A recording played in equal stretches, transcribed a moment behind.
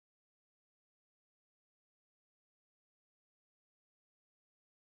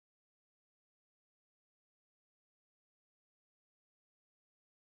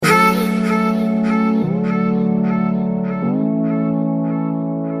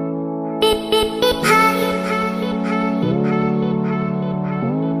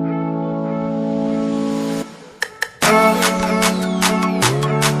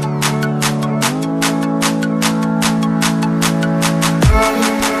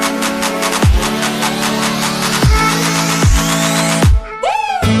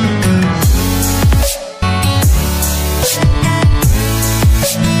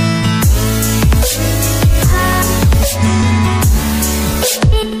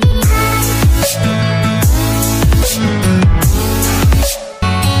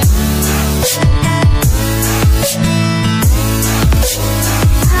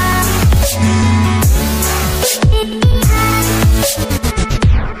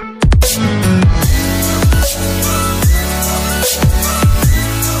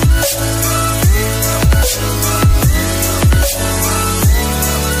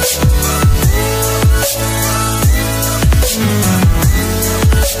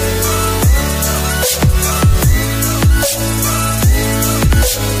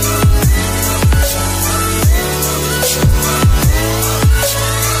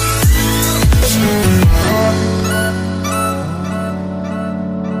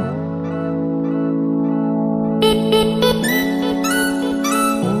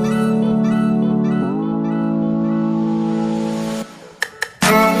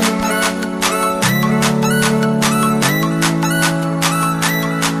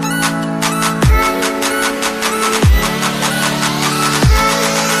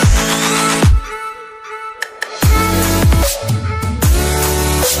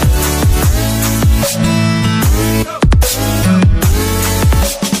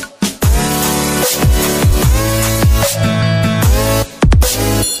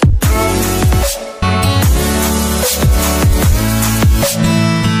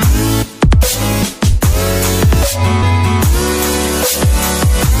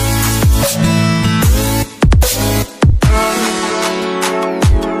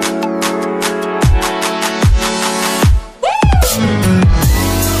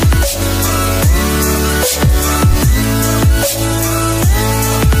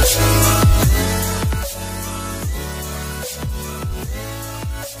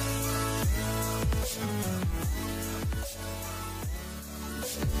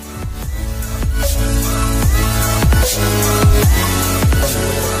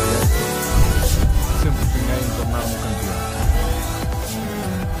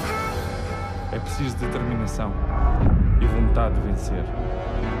de vencer.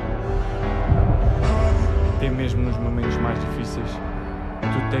 Até mesmo nos momentos mais difíceis,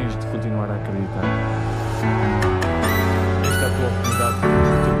 tu tens de continuar a acreditar. Esta é a tua oportunidade de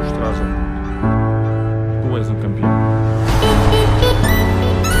te mostrares ao mundo. Tu és um campeão.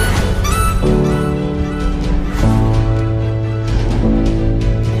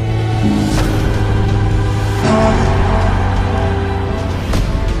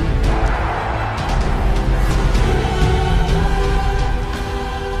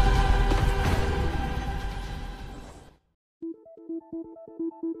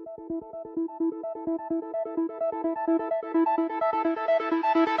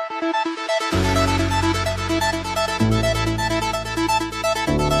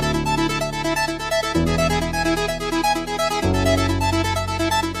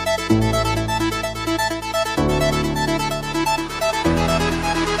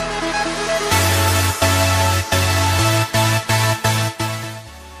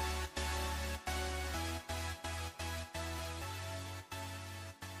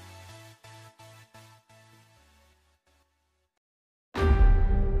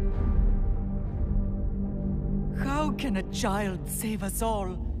 How can a child save us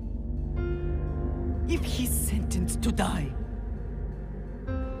all if he's sentenced to die?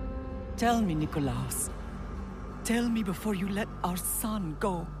 Tell me, Nikolaos. Tell me before you let our son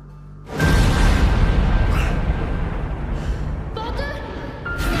go. Father?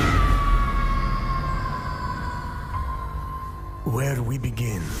 Where we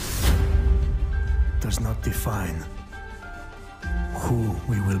begin does not define who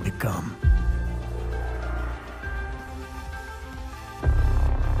we will become.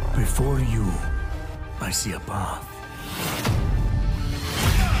 Before you, I see a path.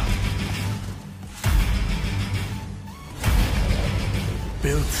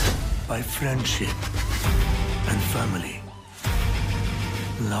 Built by friendship and family.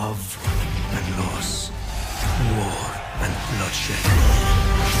 Love and loss. War and bloodshed.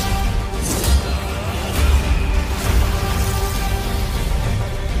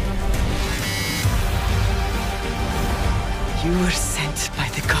 You were sent by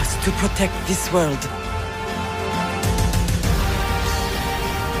the gods to protect this world.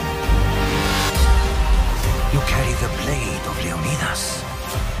 You carry the blade of Leonidas.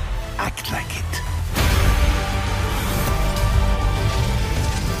 Act like it.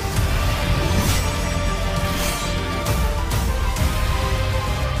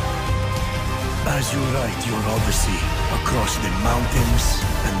 As you write your odyssey across the mountains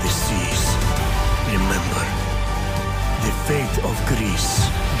and the seas, remember, the fate of Greece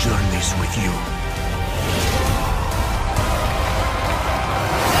journeys with you.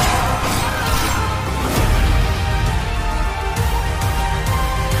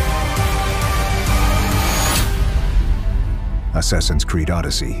 Assassin's Creed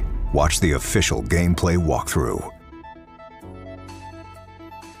Odyssey. Watch the official gameplay walkthrough.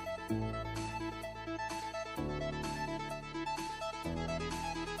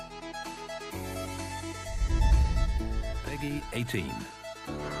 Peggy 18.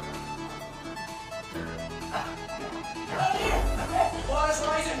 Water's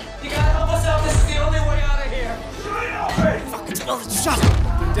rising! You gotta help us out! This is the only way out of here! Fucking shut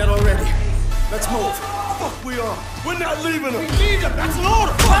up! They're dead already. Let's move. Fuck we are! We're not leaving them! We need them! That's an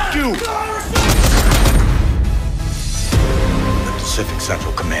order! Fuck you! The Pacific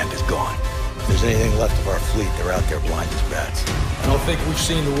Central Command is gone. If there's anything left of our fleet, they're out there blind as bats. I don't think we've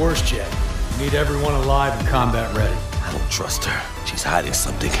seen the worst yet. We need everyone alive and combat ready. I don't trust her. She's hiding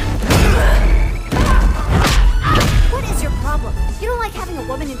something. What is your problem? You don't like having a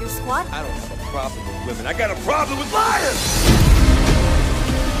woman in your squad? I don't have a problem with women. I got a problem with liars!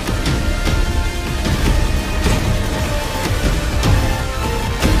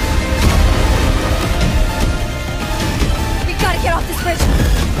 We gotta get off this bridge.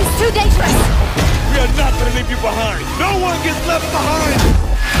 It's too dangerous. We are not gonna leave you behind. No one gets left behind!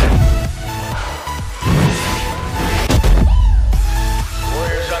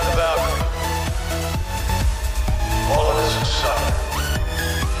 Warriors on the balcony. All of us have suffered.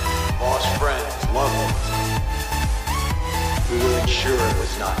 Lost friends, loved ones. We will ensure it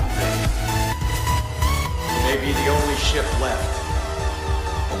was not in vain. We may be the only ship left,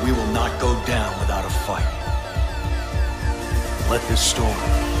 but we will not go down without a fight. Let this storm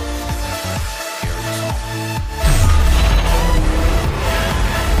carry us home.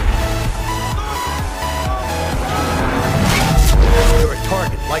 You're a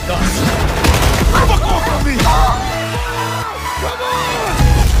target, like us. Fuck off on me! Come on!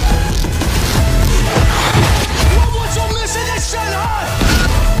 What's your mission? This shit hot!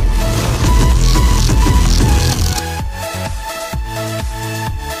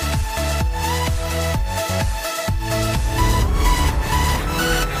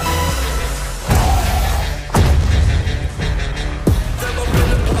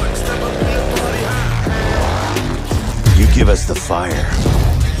 the fire,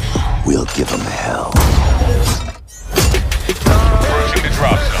 we'll give them hell. Approaching the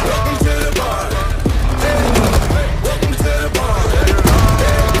drop zone.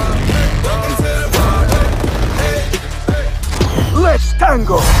 Let's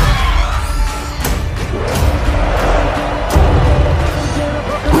tango!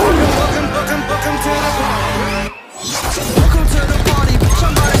 Welcome to the party.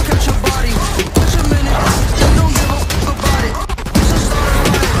 Somebody catch your body. Just a minute. Don't give a fuck about it. So start a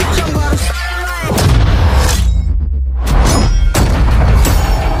riot. Somebody start a riot.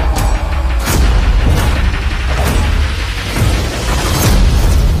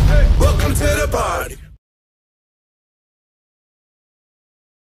 Welcome to the party.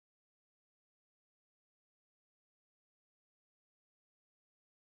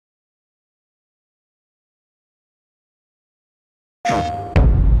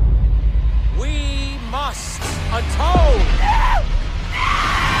 We must atone.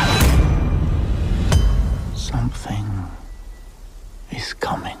 Something is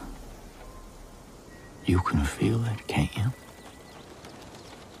coming. You can feel it, can't you?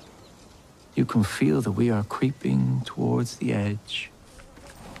 You can feel that we are creeping towards the edge.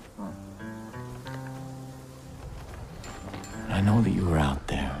 I know that you were out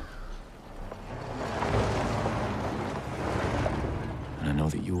there. And I know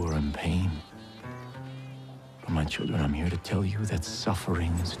that you are in pain. But my children, I'm here to tell you that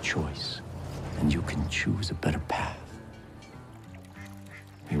suffering is a choice, and you can choose a better path.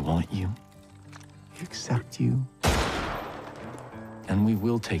 We want you, we accept you, and we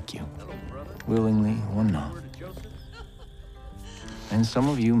will take you, willingly or not. And some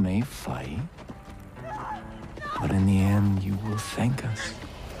of you may fight, but in the end, you will thank us.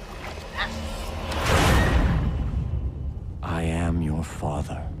 I am your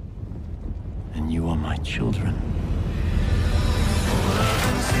father, and you are my children.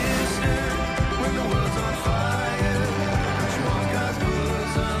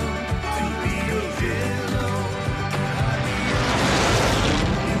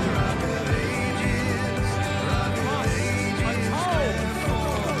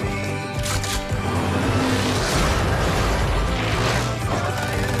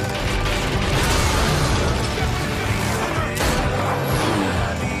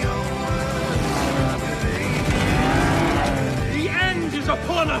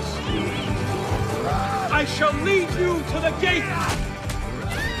 Upon us. I shall lead you to the gate,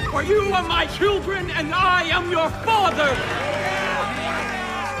 for you are my children and I am your father.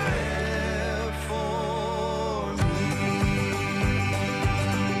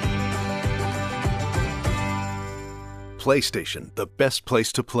 PlayStation, the best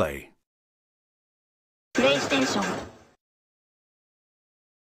place to play. PlayStation.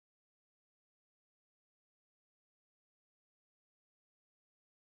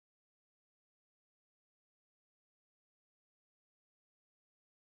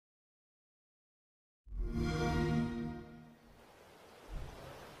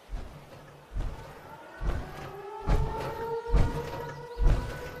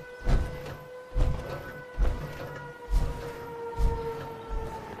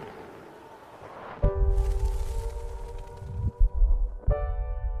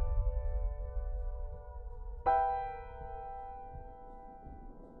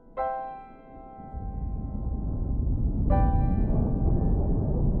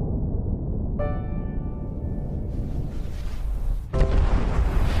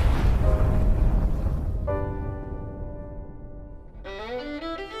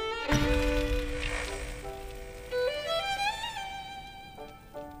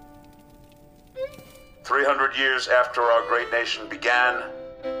 Years after our great nation began,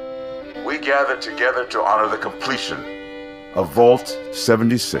 we gathered together to honor the completion of Vault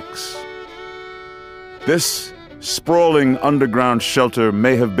 76. This sprawling underground shelter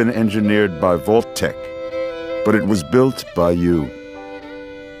may have been engineered by Vault Tech, but it was built by you.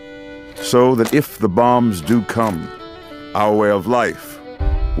 So that if the bombs do come, our way of life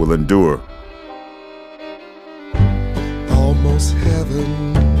will endure. Almost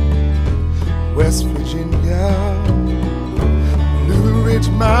heaven, West Virginia, Blue Ridge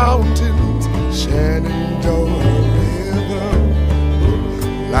Mountains, Shenandoah River.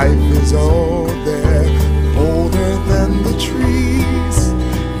 Life is all there, older than the trees,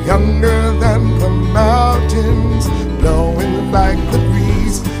 younger than the mountains, blowing like the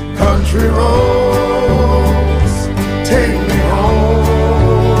breeze. Country roads, take me home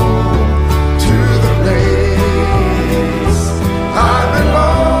to the place I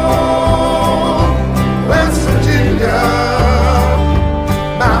belong. West Virginia,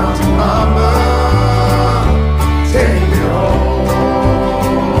 Mountain Mama, take me home.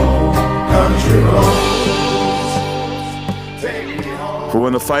 For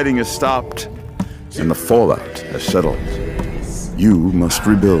when the fighting is stopped and the fallout has settled, you must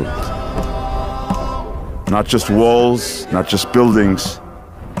rebuild. Not just walls, not just buildings,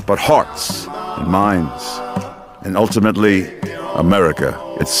 but hearts and minds, and ultimately, America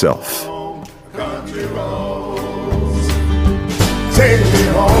itself. Take me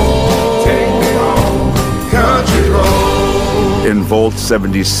home, country road. In Vault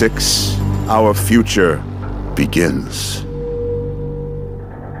 76, our future begins.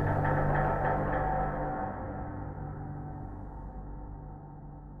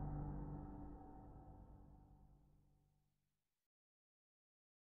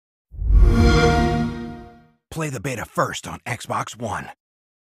 Play the beta first on Xbox One.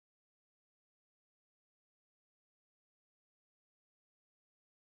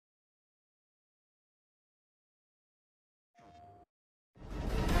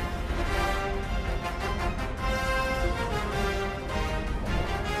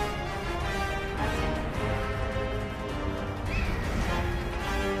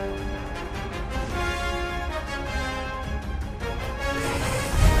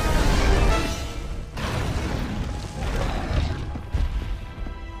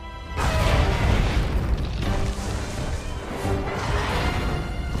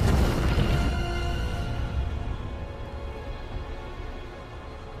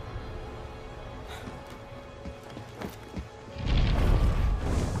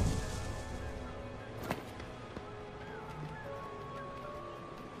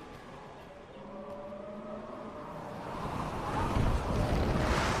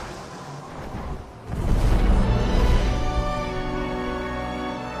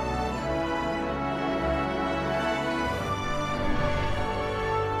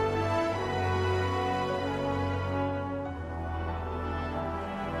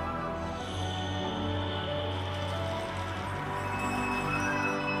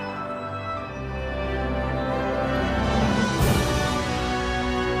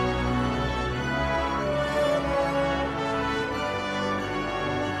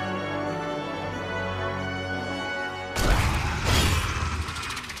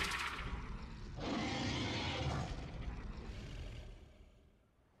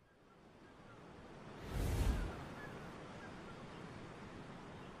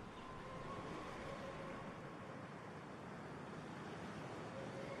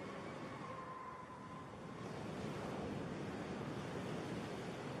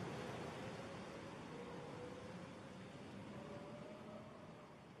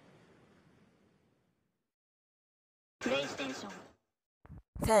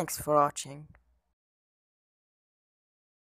 Thanks for watching.